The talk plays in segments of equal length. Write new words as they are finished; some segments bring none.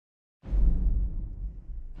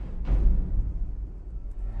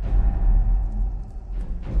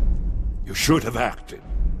You should have acted.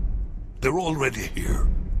 They're already here.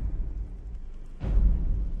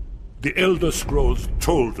 The Elder Scrolls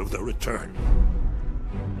told of their return.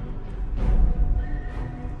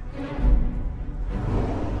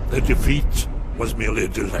 Their defeat was merely a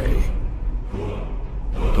delay.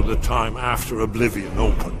 Till the time after Oblivion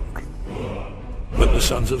opened, when the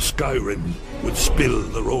sons of Skyrim would spill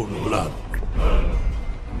their own blood.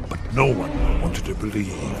 But no one wanted to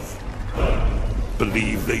believe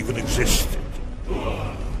they even existed.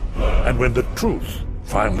 And when the truth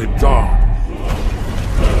finally dawned,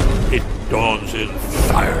 it dawns in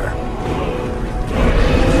fire.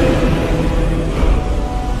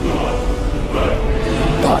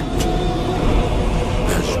 But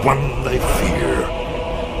there's one they fear.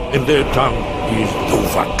 In their tongue, he is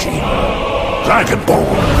Dovahkiin,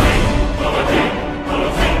 Dragonborn.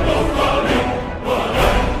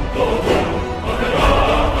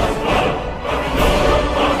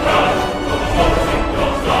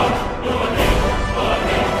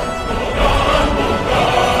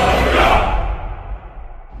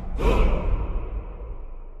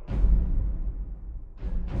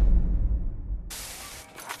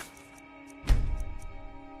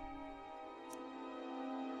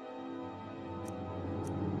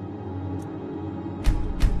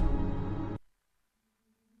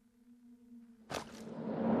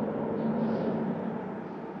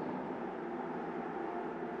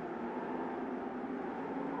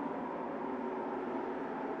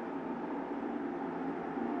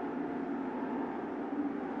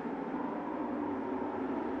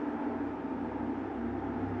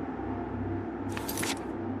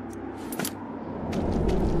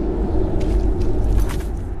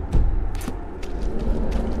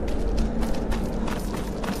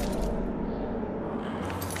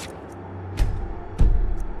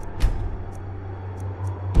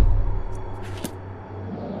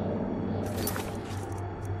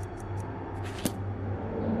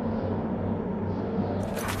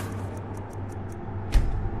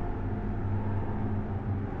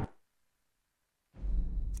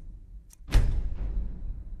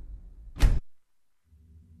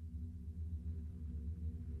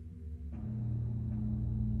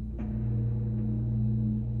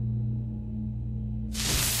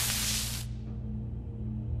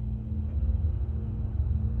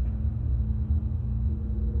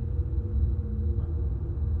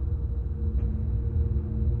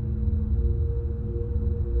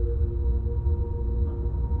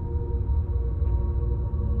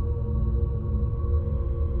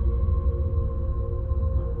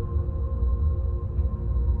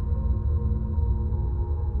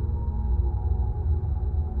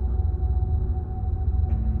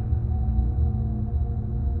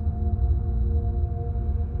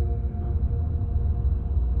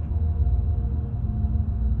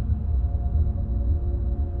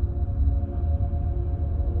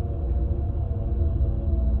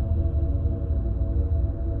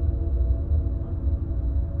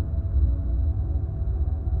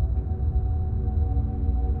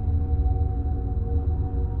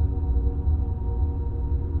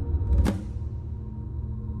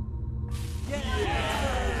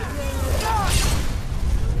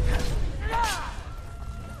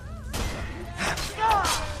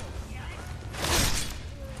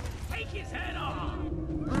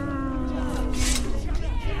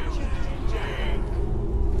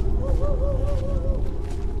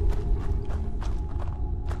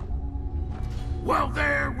 Well,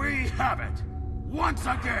 there we have it! Once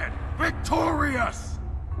again, victorious!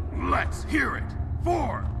 Let's hear it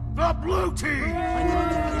for the blue team!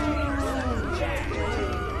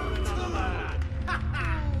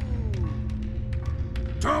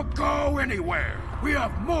 Don't go anywhere! We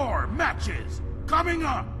have more matches coming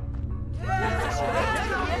up!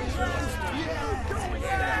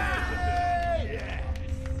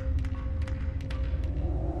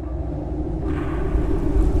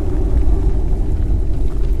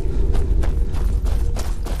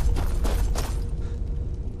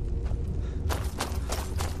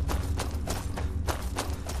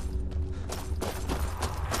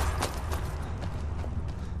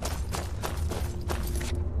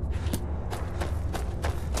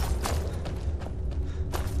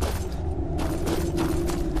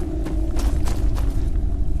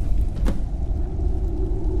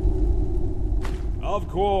 Of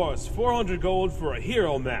course, 400 gold for a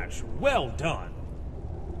hero match. Well done.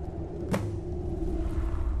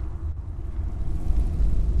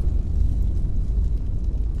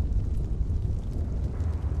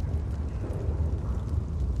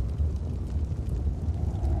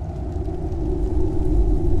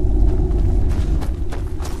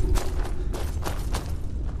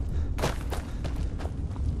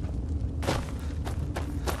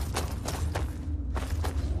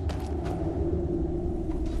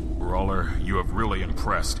 Brawler. You have really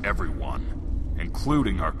impressed everyone,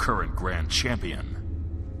 including our current Grand Champion.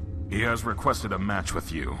 He has requested a match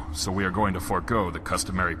with you, so we are going to forego the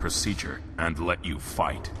customary procedure and let you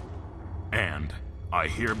fight. And I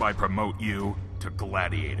hereby promote you to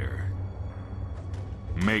Gladiator.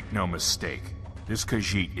 Make no mistake, this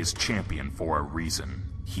Khajiit is champion for a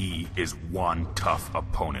reason. He is one tough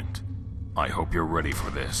opponent. I hope you're ready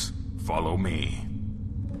for this. Follow me.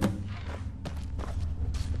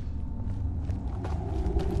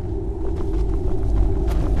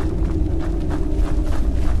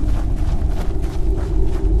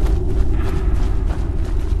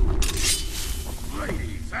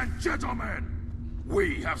 Ladies and gentlemen,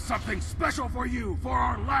 we have something special for you for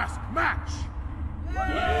our last match.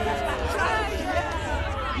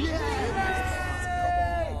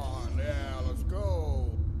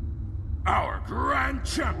 Our Grand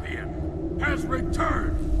Champion has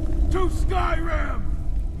returned to Skyrim!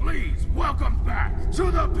 Please welcome back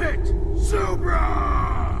to the pit,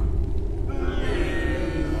 Zubra!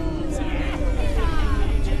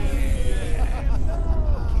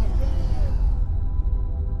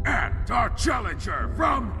 And our challenger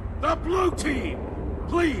from the blue team,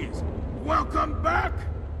 please welcome back,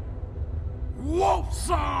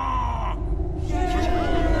 Wolfsong!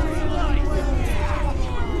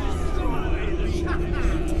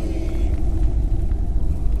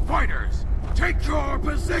 Fighters, take your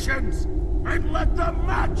positions and let the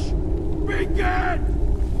match begin!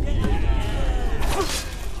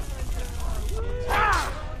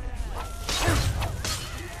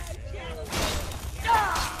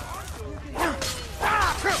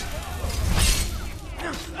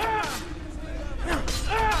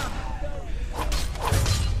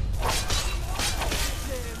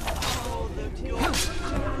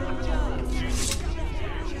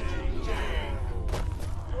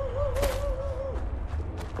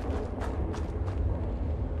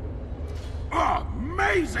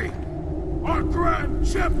 Amazing! Our Grand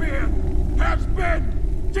Champion has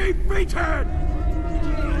been defeated!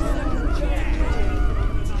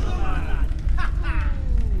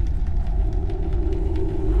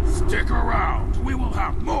 Stick around, we will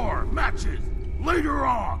have more matches later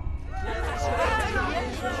on!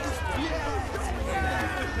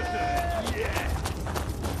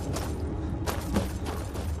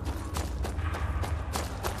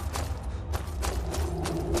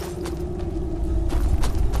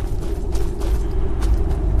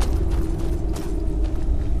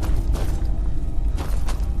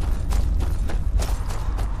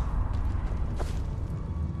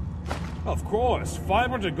 Of course,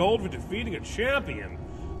 500 gold for defeating a champion.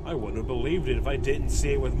 I wouldn't have believed it if I didn't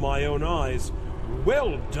see it with my own eyes.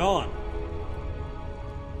 Well done.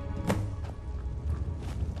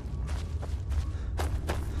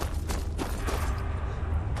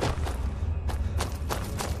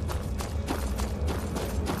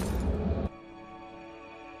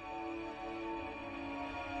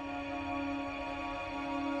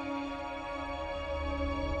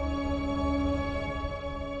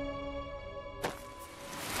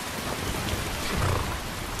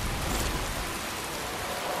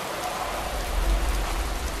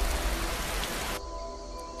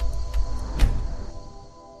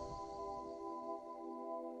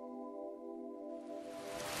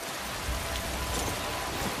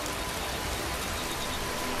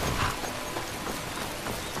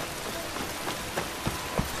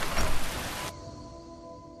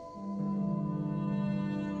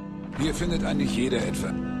 Hier findet eigentlich jeder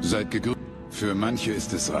etwa. Seid gegrüßt. Für manche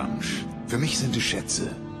ist es Ramsch. Für mich sind es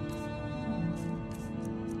Schätze.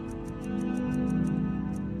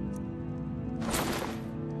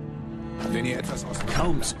 Wenn ihr etwas aus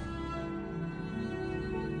Kaum.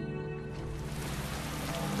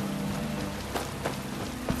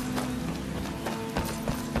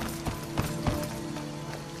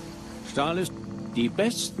 Stahl ist die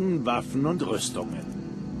besten Waffen und Rüstungen.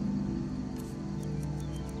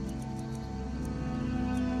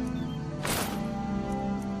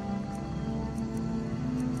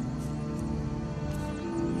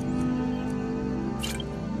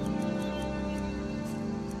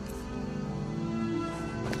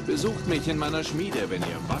 Besucht mich in meiner Schmiede, wenn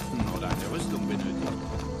ihr Waffen oder eine Rüstung benötigt.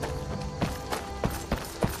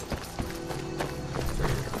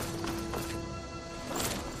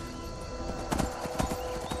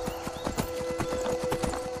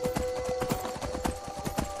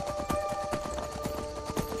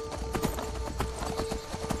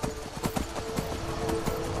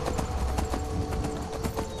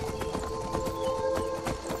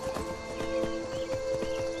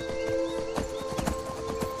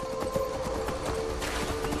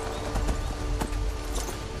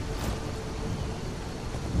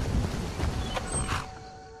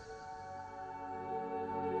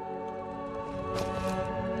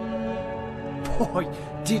 boy,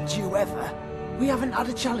 did you ever? We haven't had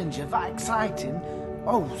a challenger that exciting,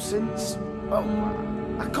 since...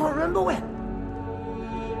 I can't remember when.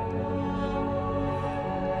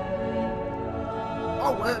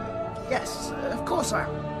 Yes, of course I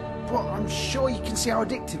am. But I'm sure you can see how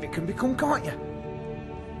addictive it can become, can't you?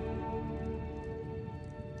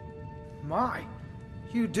 My,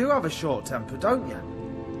 you do have a short temper, don't you?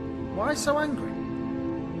 Why so angry?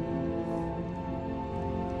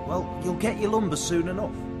 Well, you'll get your lumber soon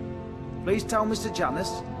enough. Please tell Mr.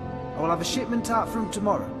 Janus I will have a shipment out for him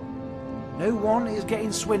tomorrow. No one is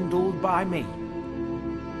getting swindled by me.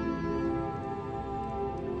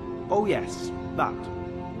 Oh yes, that.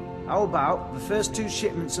 How about the first 2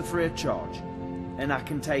 shipments are free of charge, and I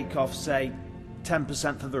can take off, say,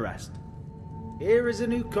 10% for the rest. Here is a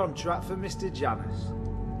new contract for Mr. Janus.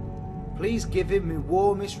 Please give him my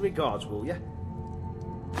warmest regards, will you?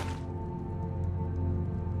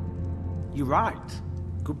 You're right.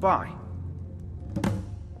 Goodbye.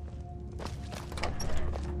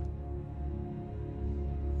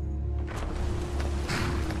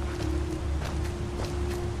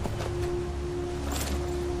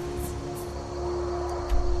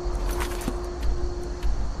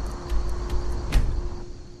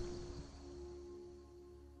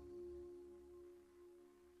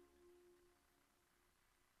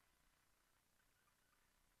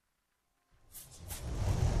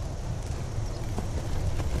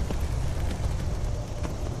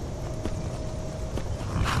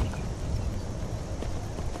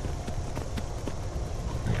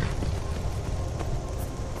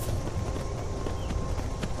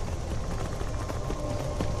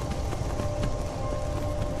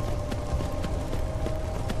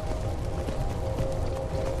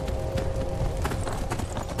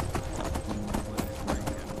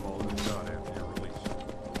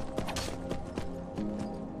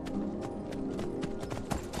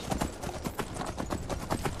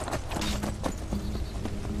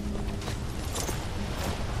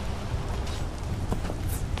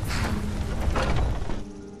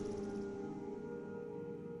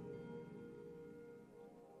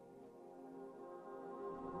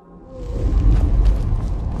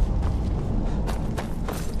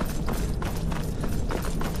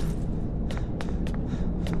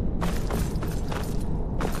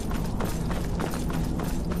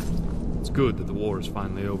 Good that the war is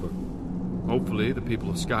finally over. Hopefully, the people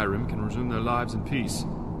of Skyrim can resume their lives in peace.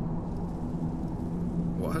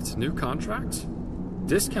 What? New contracts?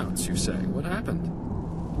 Discounts, you say? What happened?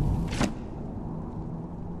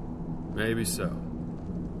 Maybe so.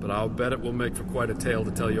 But I'll bet it will make for quite a tale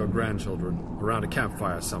to tell your grandchildren around a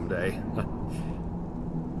campfire someday.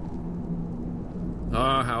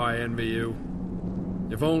 Ah, how I envy you.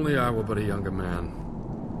 If only I were but a younger man.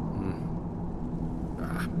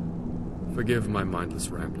 Forgive my mindless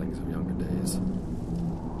ramblings of younger days.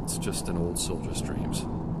 It's just an old soldier's dreams.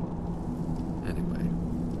 Anyway,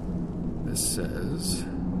 this says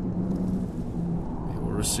you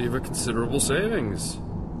will receive a considerable savings,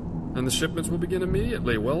 and the shipments will begin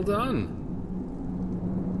immediately. Well done.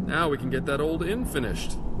 Now we can get that old inn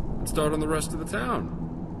finished and start on the rest of the town.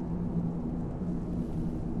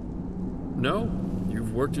 No,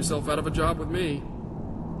 you've worked yourself out of a job with me.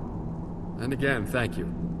 And again, thank you.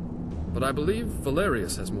 But I believe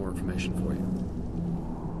Valerius has more information for you.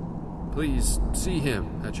 Please see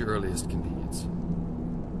him at your earliest convenience.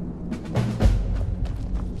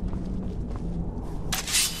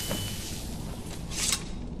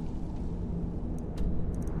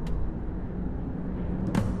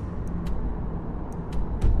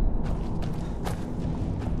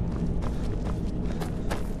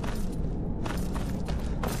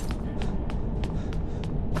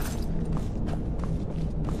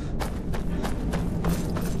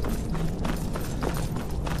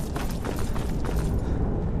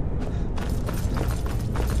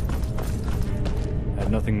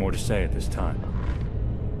 Nothing more to say at this time.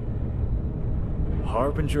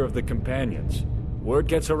 Harbinger of the Companions. Word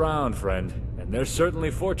gets around, friend, and they're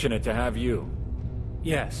certainly fortunate to have you.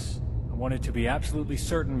 Yes, I wanted to be absolutely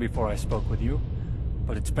certain before I spoke with you,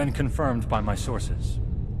 but it's been confirmed by my sources.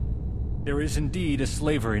 There is indeed a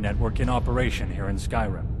slavery network in operation here in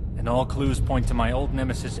Skyrim, and all clues point to my old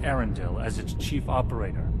nemesis Arundel as its chief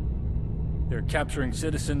operator. They're capturing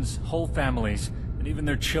citizens, whole families, and even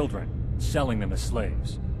their children, selling them as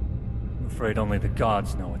slaves. I'm afraid only the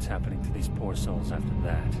gods know what's happening to these poor souls after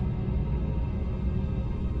that.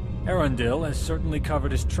 Arundel has certainly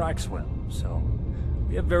covered his tracks well, so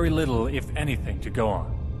we have very little, if anything, to go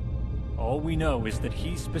on. All we know is that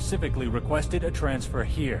he specifically requested a transfer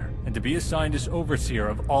here, and to be assigned as overseer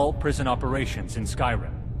of all prison operations in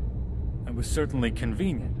Skyrim. And was certainly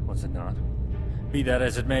convenient, was it not? Be that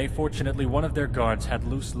as it may, fortunately one of their guards had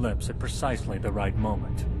loose lips at precisely the right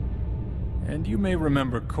moment. And you may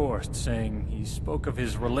remember Korst saying he spoke of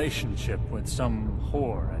his relationship with some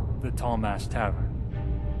whore at the Tallmast Tavern.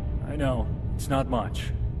 I know, it's not much,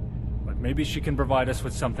 but maybe she can provide us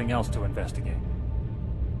with something else to investigate.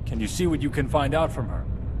 Can you see what you can find out from her?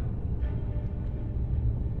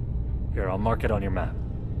 Here, I'll mark it on your map.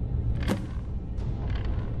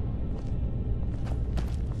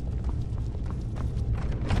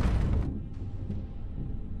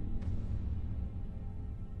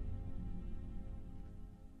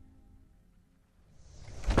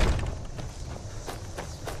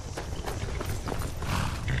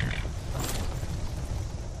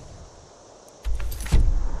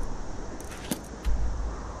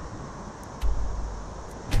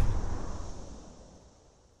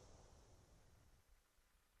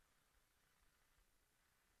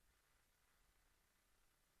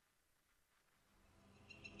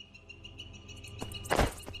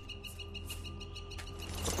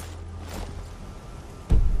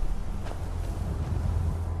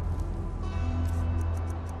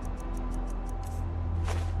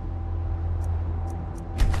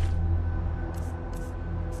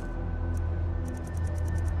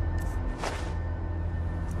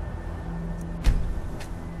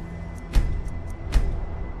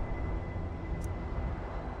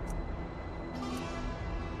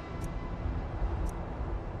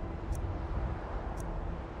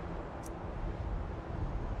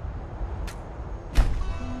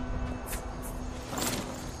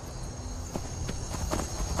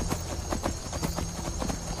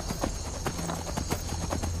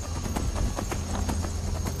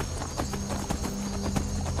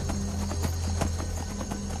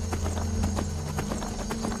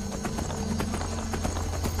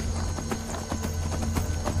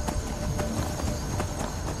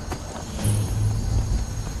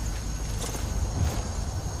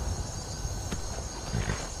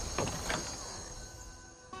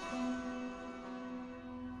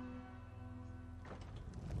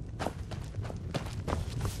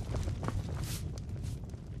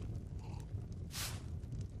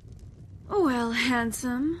 Well,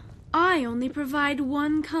 handsome, I only provide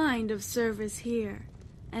one kind of service here.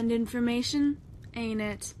 And information, ain't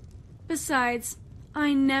it? Besides,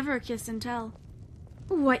 I never kiss and tell.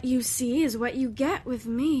 What you see is what you get with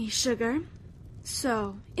me, sugar.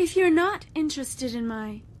 So, if you're not interested in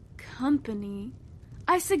my company,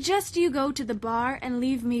 I suggest you go to the bar and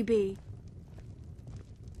leave me be.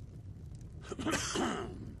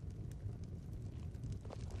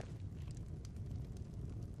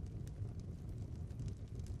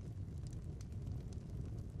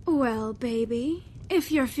 Well, baby,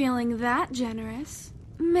 if you're feeling that generous,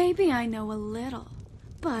 maybe I know a little.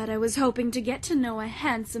 But I was hoping to get to know a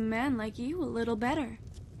handsome man like you a little better.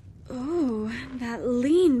 Oh, that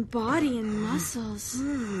lean body and muscles.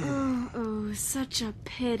 Oh, such a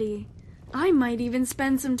pity. I might even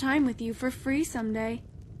spend some time with you for free someday.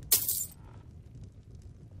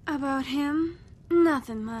 About him?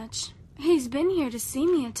 Nothing much. He's been here to see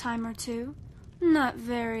me a time or two. Not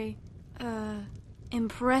very,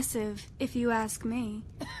 impressive, if you ask me.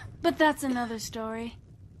 But that's another story.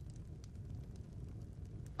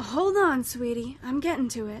 Hold on, sweetie. I'm getting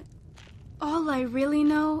to it. All I really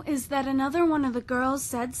know is that another one of the girls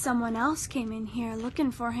said someone else came in here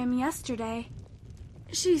looking for him yesterday.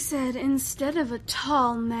 She said instead of a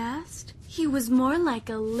tall mast, he was more like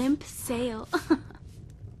a limp sail.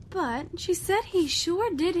 But she said he sure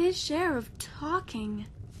did his share of talking.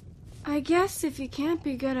 I guess if you can't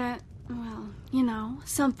be good at, well, you know,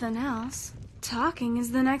 something else, talking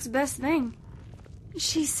is the next best thing.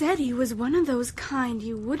 She said he was one of those kind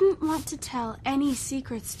you wouldn't want to tell any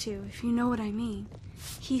secrets to, if you know what I mean.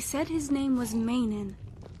 He said his name was Mainin.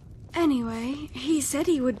 Anyway, he said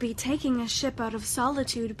he would be taking a ship out of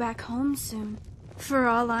Solitude back home soon. For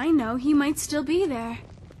all I know, he might still be there.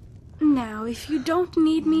 Now, if you don't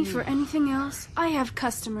need me for anything else, I have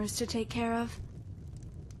customers to take care of.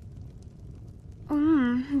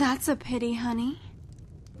 That's a pity, honey.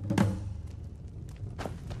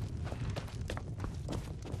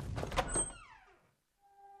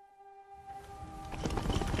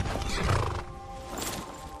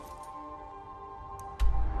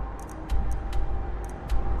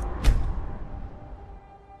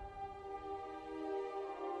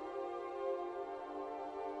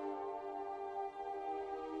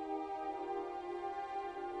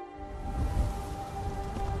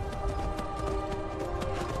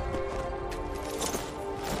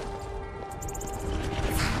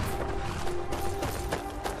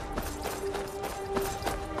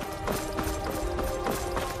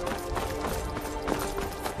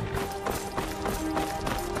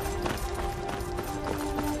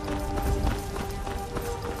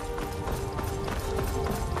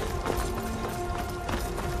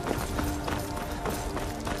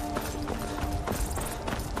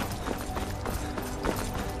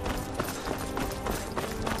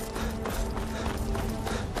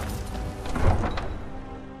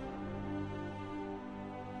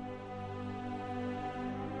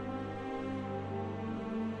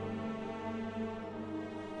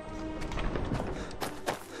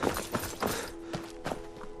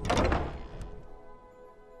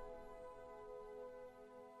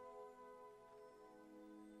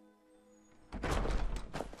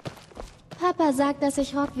 Vater sagt, dass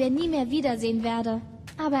ich Rockwell nie mehr wiedersehen werde.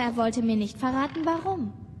 Aber er wollte mir nicht verraten,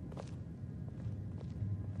 warum.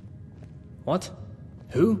 What?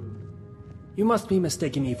 Who? You must be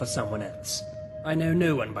mistaking me for someone else. I know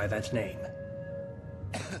no one by that name.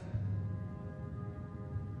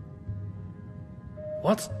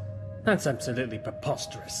 What? That's absolutely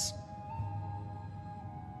preposterous.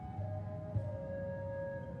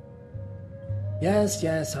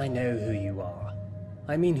 Yes, I know who you are.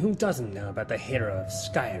 I mean, who doesn't know about the hero of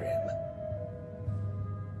Skyrim?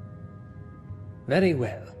 Very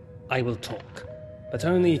well, I will talk. But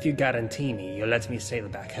only if you guarantee me you'll let me sail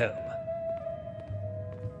back home.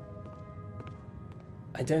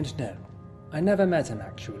 I don't know. I never met him,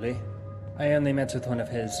 actually. I only met with one of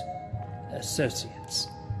his associates.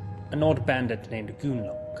 An odd bandit named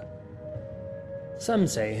Gunlock. Some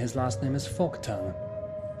say his last name is Forktongue,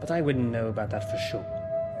 but I wouldn't know about that for sure.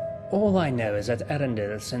 All I know is that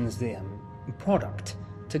Erendil sends the product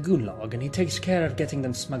to Gunlock, and he takes care of getting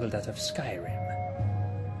them smuggled out of Skyrim.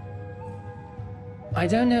 I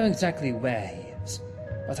don't know exactly where he is,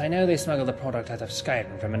 but I know they smuggle the product out of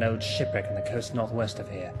Skyrim from an old shipwreck on the coast northwest of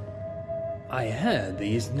here. I heard they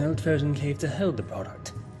used an old frozen cave to hold the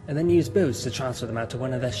product, and then used boats to transfer them out to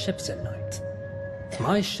one of their ships at night.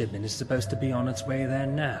 My shipment is supposed to be on its way there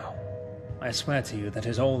now. I swear to you that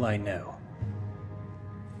is all I know.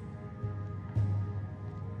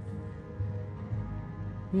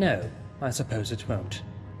 No, I suppose it won't.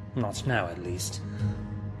 Not now, at least.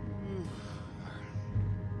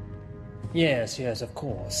 Yes, of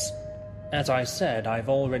course. As I said, I've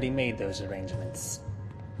already made those arrangements.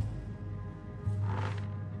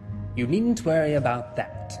 You needn't worry about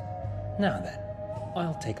that. Now then,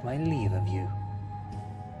 I'll take my leave of you.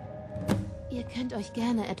 Ihr könnt euch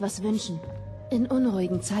gerne etwas wünschen. In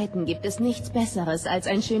unruhigen Zeiten gibt es nichts Besseres als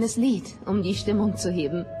ein schönes Lied, um die Stimmung zu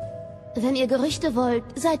heben. Wenn ihr Gerüchte wollt,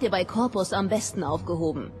 seid ihr bei Corpus am besten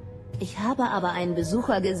aufgehoben. Ich habe aber einen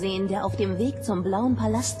Besucher gesehen, der auf dem Weg zum Blauen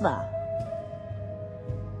Palast war.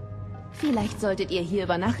 Vielleicht solltet ihr hier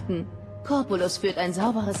übernachten. Corpulus führt ein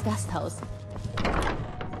sauberes Gasthaus.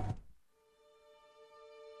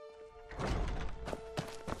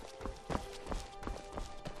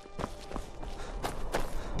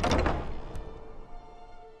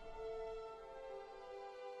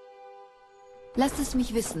 Lasst es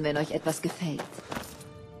mich wissen, wenn euch etwas gefällt.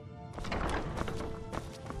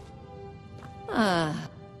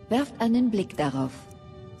 Werft einen Blick darauf.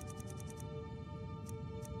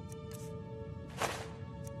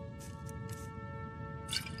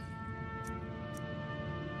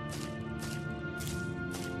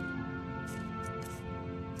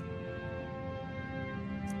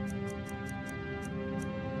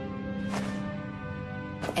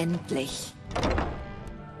 Endlich.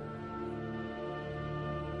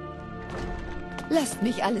 Lasst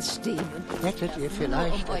mich alles stehen. Hättet ihr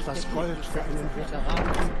vielleicht etwas Gold für einen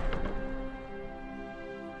Veteranen?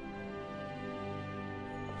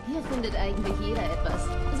 Hier findet eigentlich jeder etwas.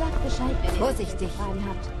 Sagt Bescheid, wenn ihr Vorsichtig. Fragen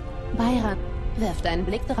habt. Bayram, werft einen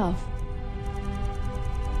Blick drauf.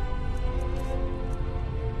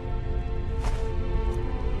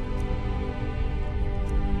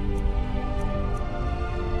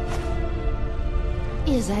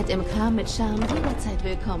 Ihr seid im Kram mit Charme jederzeit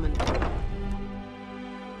willkommen.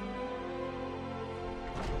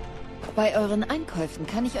 Bei euren Einkäufen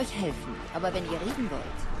kann ich euch helfen. Aber wenn ihr reden wollt,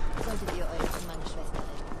 solltet ihr euren Mann, Schwester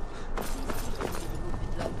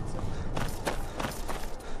retten.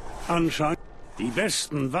 Anscheinend die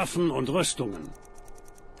besten Waffen und Rüstungen.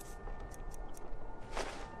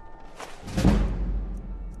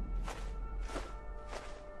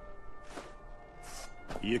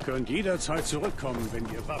 Ihr könnt jederzeit zurückkommen, wenn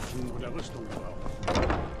ihr Waffen oder Rüstungen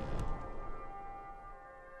braucht.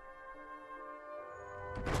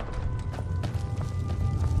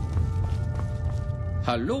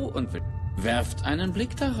 Hallo und werft einen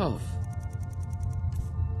Blick darauf.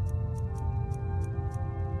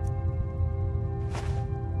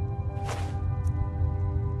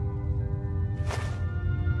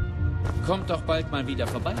 Kommt doch bald mal wieder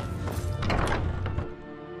vorbei.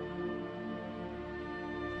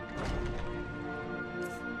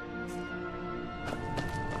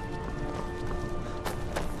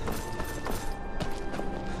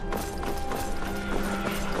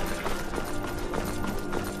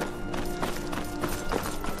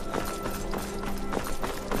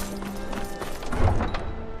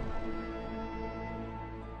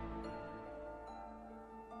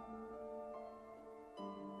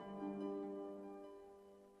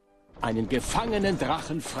 Einen gefangenen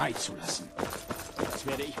Drachen freizulassen. Das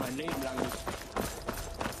werde ich mein Leben lang nicht.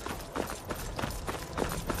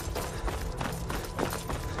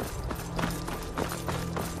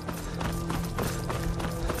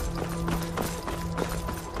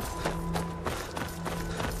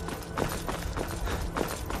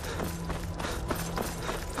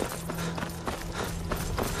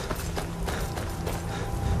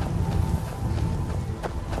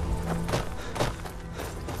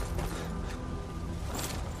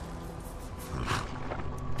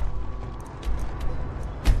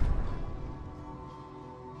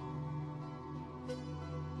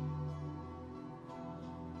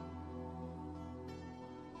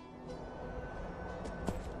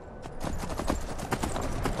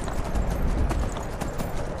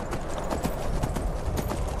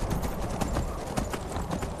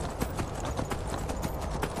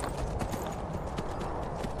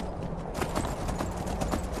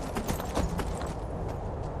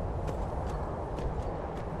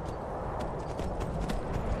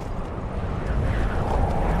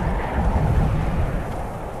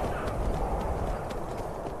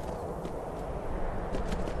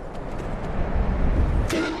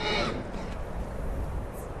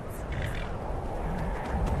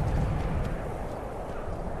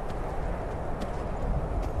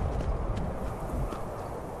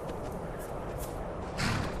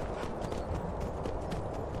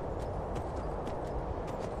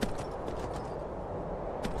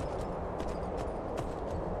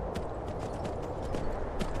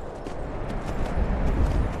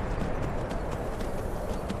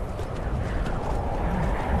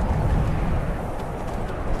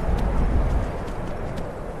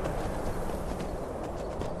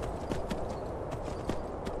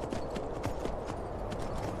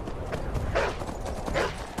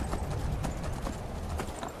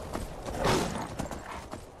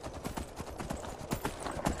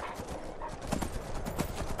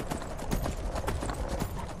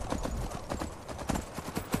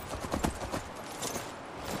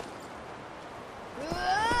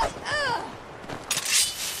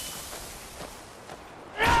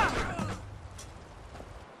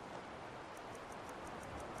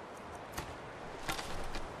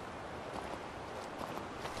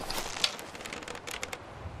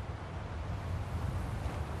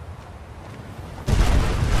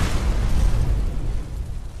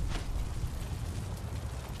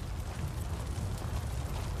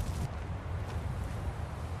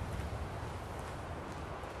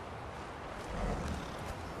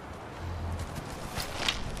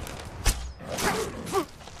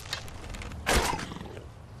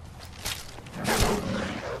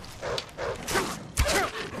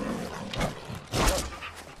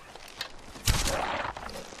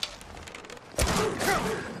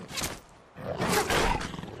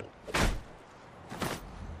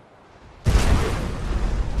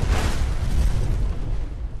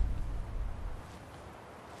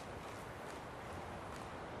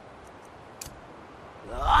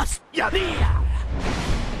 Wo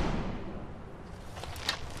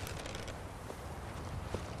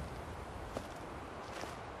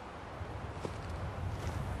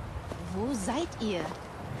seid ihr?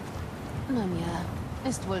 Nun ja,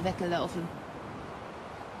 ist wohl weggelaufen.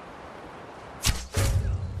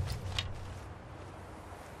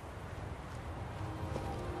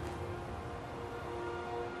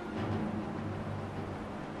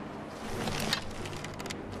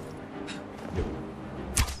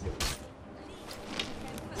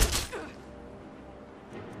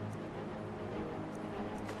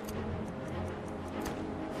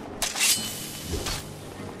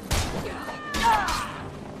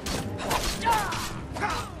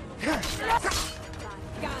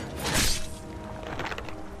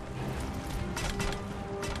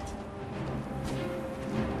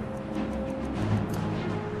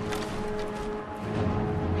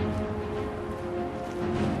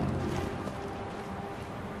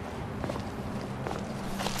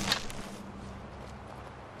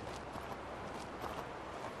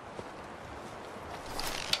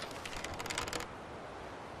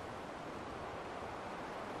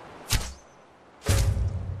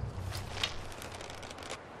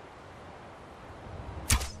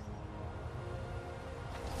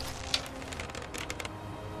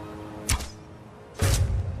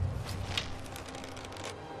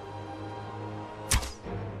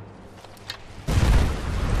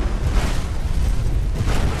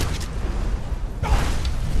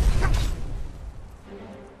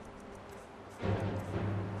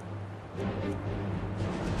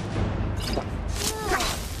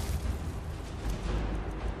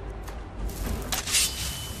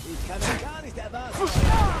 Ich kann es gar nicht erwarten.